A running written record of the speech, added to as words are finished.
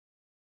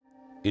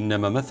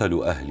إنما مثل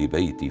أهل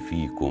بيتي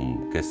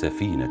فيكم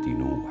كسفينة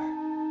نوح،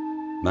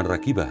 من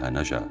ركبها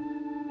نجا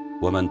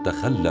ومن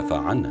تخلف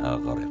عنها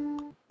غرق.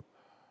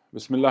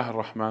 Bismillah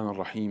ar-Rahman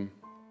ar-Rahim.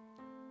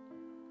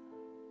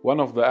 One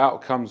of the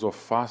outcomes of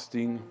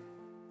fasting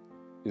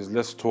is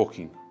less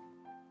talking.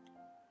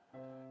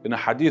 In a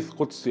hadith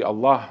Qudsi,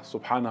 Allah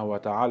subhanahu wa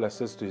ta'ala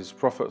says to His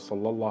Prophet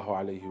sallallahu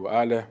alayhi wa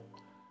alayhi,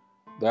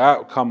 the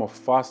outcome of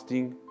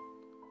fasting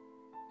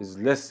is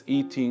less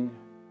eating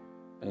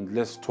and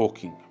less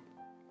talking.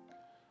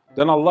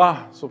 Then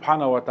Allah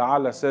subhanahu wa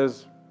ta'ala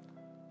says,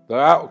 the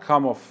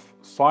outcome of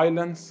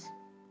silence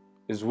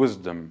is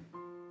wisdom.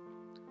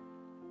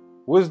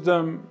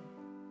 Wisdom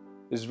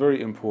is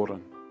very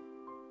important.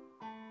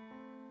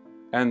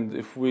 And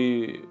if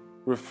we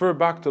refer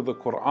back to the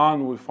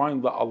Quran, we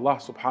find that Allah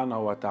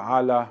subhanahu wa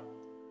ta'ala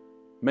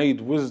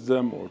made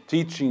wisdom or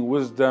teaching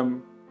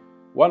wisdom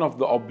one of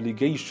the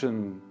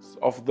obligations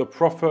of the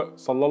Prophet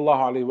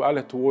sallallahu alaihi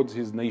wasallam towards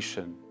his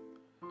nation.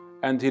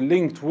 And he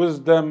linked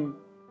wisdom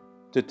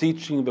to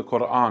teaching the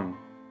Quran.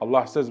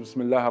 Allah says,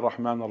 Bismillah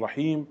ar-Rahman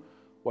ar-Rahim,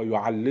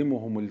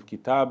 وَيُعَلِّمُهُمُ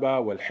الْكِتَابَ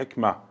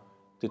وَالْحِكْمَةِ,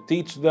 to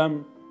teach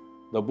them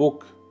the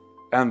book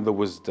and the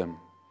wisdom.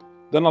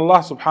 Then Allah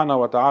subhanahu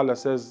wa ta'ala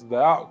says, the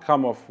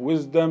outcome of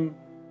wisdom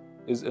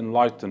is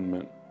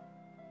enlightenment.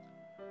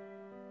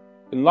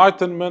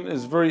 Enlightenment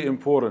is very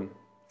important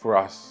for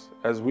us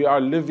as we are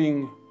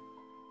living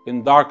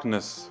in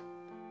darkness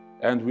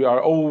and we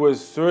are always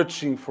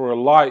searching for a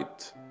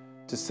light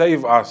to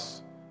save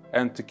us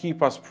and to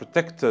keep us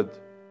protected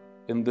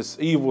in this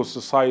evil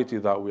society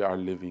that we are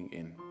living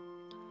in.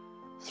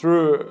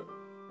 Through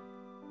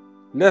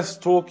less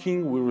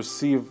talking, we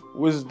receive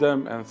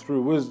wisdom, and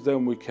through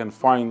wisdom we can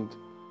find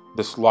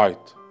this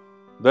light.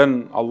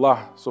 Then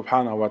Allah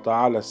subhanahu wa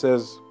ta'ala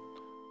says,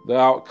 the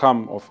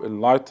outcome of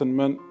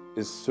enlightenment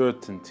is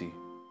certainty,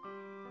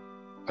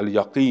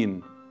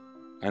 al-yaqeen.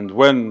 And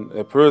when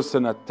a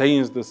person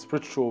attains the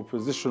spiritual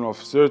position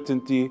of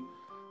certainty,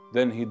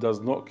 then he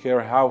does not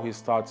care how he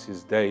starts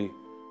his day,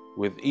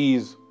 with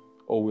ease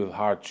or with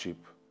hardship.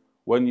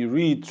 When you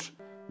reach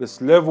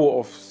this level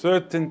of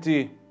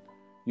certainty,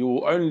 you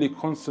will only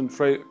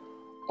concentrate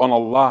on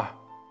Allah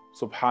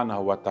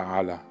subhanahu wa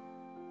ta'ala.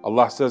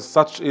 Allah says,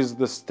 such is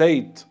the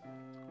state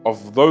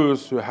of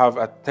those who have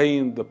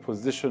attained the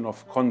position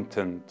of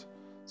content.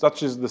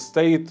 Such is the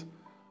state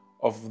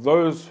of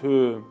those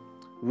who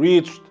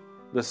reached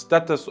the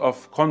status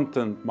of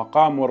content,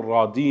 maqam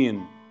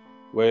al-radin,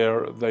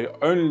 where they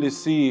only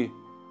see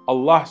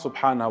Allah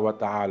subhanahu wa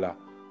ta'ala.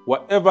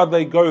 Whatever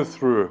they go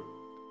through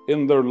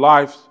in their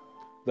lives,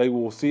 they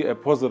will see a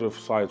positive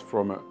side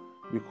from it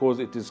because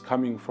it is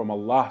coming from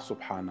Allah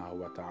subhanahu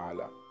wa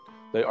ta'ala.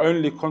 They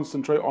only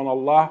concentrate on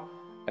Allah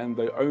and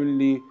they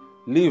only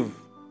live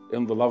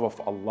in the love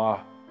of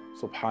Allah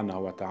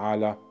subhanahu wa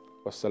ta'ala.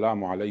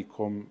 Wassalamu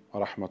alaikum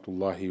wa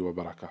rahmatullahi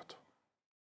wa barakatuh.